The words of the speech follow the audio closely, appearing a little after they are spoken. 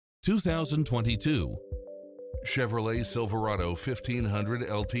2022 Chevrolet Silverado 1500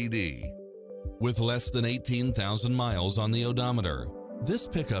 LTD. With less than 18,000 miles on the odometer, this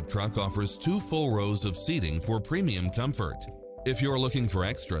pickup truck offers 2 full rows of seating for premium comfort. If you're looking for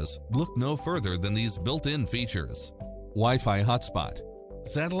extras, look no further than these built-in features: Wi-Fi hotspot,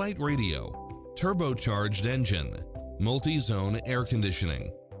 satellite radio, turbocharged engine, multi-zone air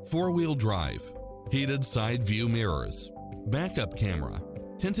conditioning, 4-wheel drive, heated side view mirrors, backup camera,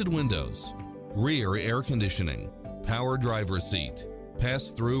 tinted windows, rear air conditioning, power driver seat,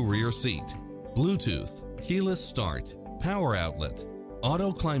 pass-through rear seat, Bluetooth, keyless start, power outlet,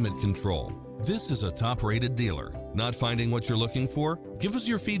 auto climate control. This is a top-rated dealer. Not finding what you're looking for? Give us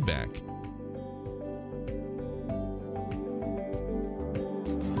your feedback.